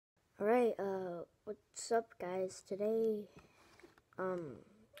Alright, what's up guys? Today, welcome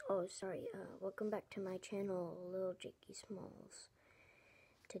back to my channel, Lil Jakey Smalls.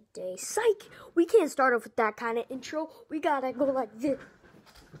 Today, psych! We can't start off with that kind of intro. We gotta go like this.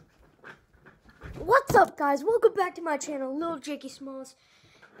 What's up guys? Welcome back to my channel, Lil Jakey Smalls.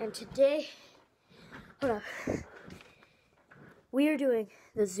 And today, hold up. We are doing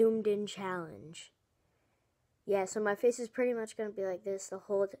the zoomed in challenge. Yeah, so my face is pretty much going to be like this the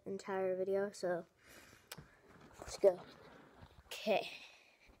whole entire video, so let's go. Okay.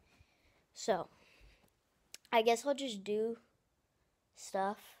 So, I guess I'll just do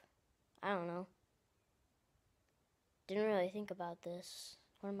stuff. I don't know. Didn't really think about this.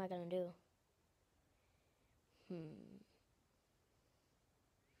 What am I going to do?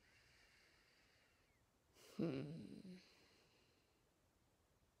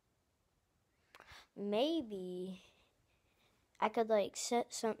 Maybe I could like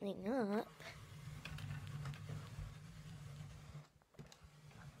set something up.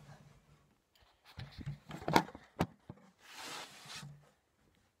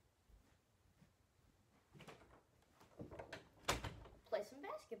 Play some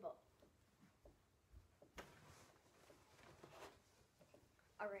basketball.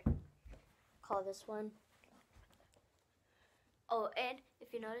 Alright. Call this one. Oh, and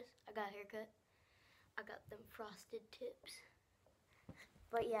if you notice, I got a haircut. I got them frosted tips.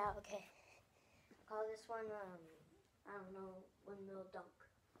 But yeah, okay. Call this one, I don't know, windmill dunk.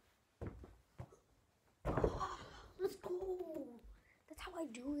 Oh, let's go! That's how I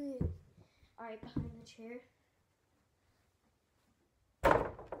do it. Alright, behind the chair. Oh.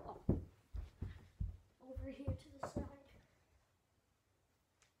 Over here to the side.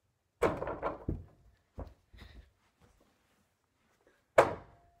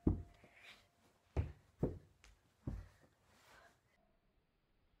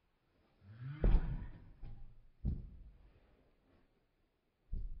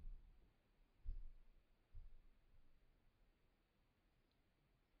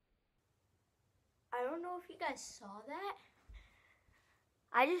 I don't know if you guys saw that.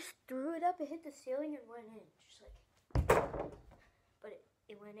 I just threw it up, it hit the ceiling and went in. Just like, but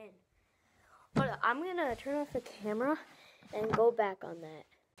it went in. Hold on, I'm gonna turn off the camera and go back on that.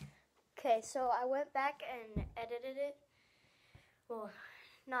 Okay, so I went back and edited it. Well,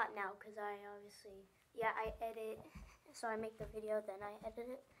 not now, because I obviously, I edit. So I make the video, then I edit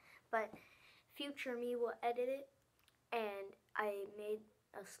it. But future me will edit it. And I made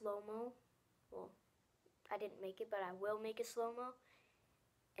a slow-mo. Well, I didn't make it, but I will make a slow-mo.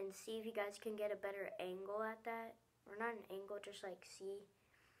 And see if you guys can get a better angle at that. Or not an angle, just like see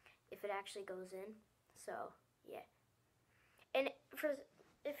if it actually goes in. So, yeah. And it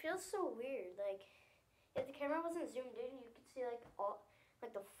feels so weird. Like, if the camera wasn't zoomed in, you could see like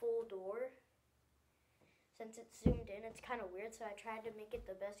the full door. Since it's zoomed in, it's kind of weird. So I tried to make it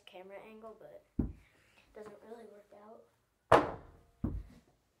the best camera angle, but it doesn't really work out.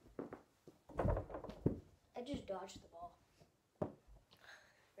 I just dodged the ball.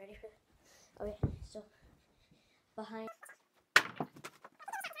 Ready for that? Okay, so behind.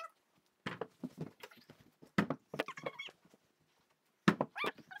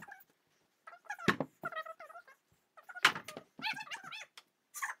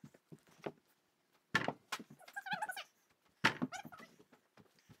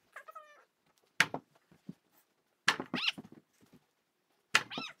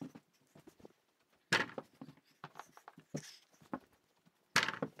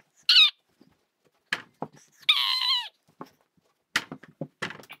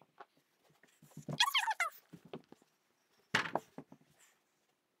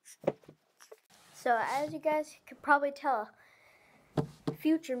 So as you guys could probably tell,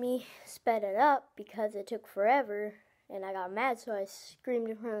 future me sped it up because it took forever and I got mad, so I screamed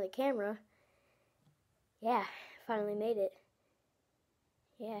in front of the camera. Yeah, finally made it.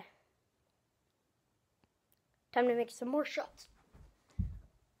 Yeah. Time to make some more shots.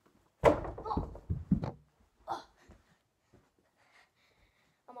 Oh. Oh.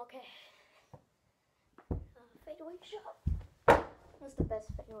 I'm okay. Fadeaway shot. That's the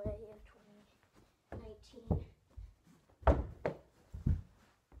best fadeaway of 2019.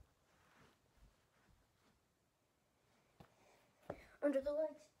 Under the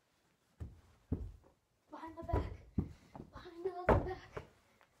legs. Behind the back. Behind the other back.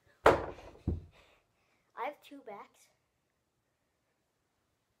 I have two backs.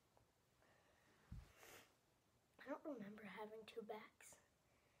 I don't remember having two backs.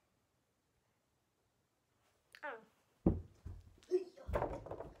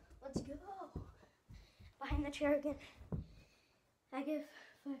 Let's go. Behind the chair again. I give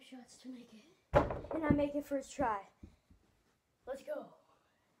 5 shots to make it. And I make it first try. Let's go.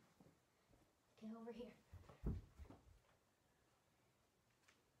 Get over here.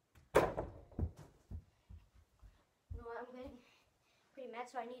 You know what, I'm getting pretty mad,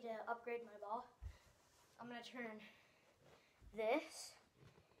 so I need to upgrade my ball. I'm gonna turn this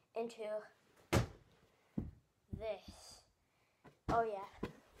into this. Oh yeah.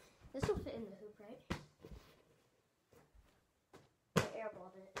 This will fit in the hoop, right? I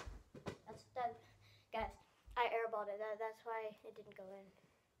airballed it. Guys, I airballed it. That's why it didn't go in.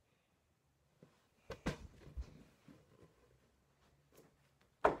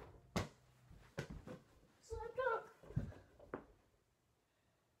 Slam dunk.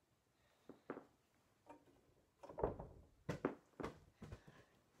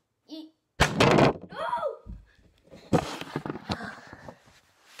 Yeet. No!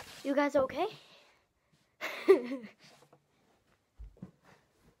 You guys okay?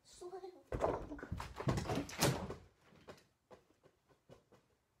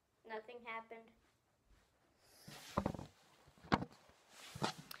 Nothing happened.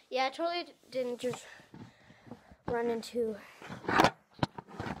 Yeah, I totally didn't just run into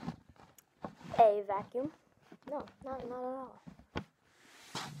a vacuum. No, not at all.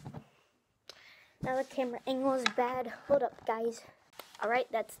 Now the camera angle is bad. Hold up, guys. Alright,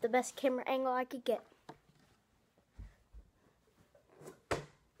 that's the best camera angle I could get.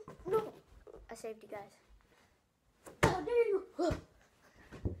 No! I saved you guys. How dare you!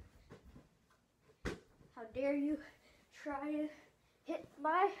 How dare you try and hit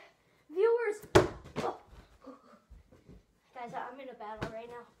my viewers! Oh. Guys, I'm in a battle right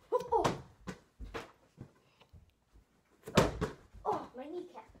now. Oh, my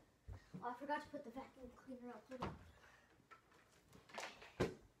kneecap. Oh, I forgot to put the vacuum cleaner up. Hold on.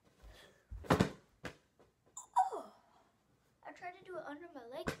 Oh! I tried to do it under my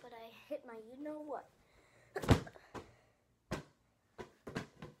legs, but I hit my you-know-what.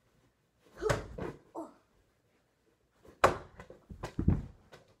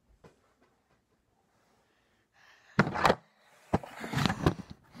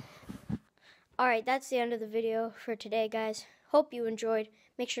 Alright, that's the end of the video for today, guys. Hope you enjoyed.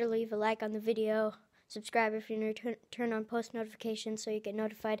 Make sure to leave a like on the video. Subscribe if you're new. Turn on post notifications so you get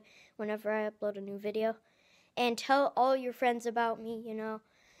notified whenever I upload a new video. And tell all your friends about me, you know,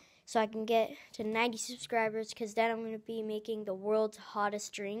 so I can get to 90 subscribers, because then I'm going to be making the world's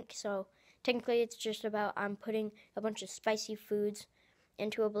hottest drink. So technically it's just about I'm putting a bunch of spicy foods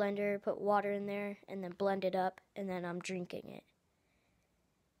into a blender, put water in there, and then blend it up, and then I'm drinking it.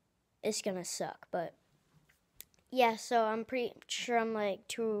 It's gonna suck, but yeah, so I'm pretty sure I'm like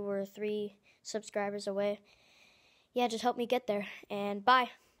 2 or 3 subscribers away. Yeah, just help me get there, and bye.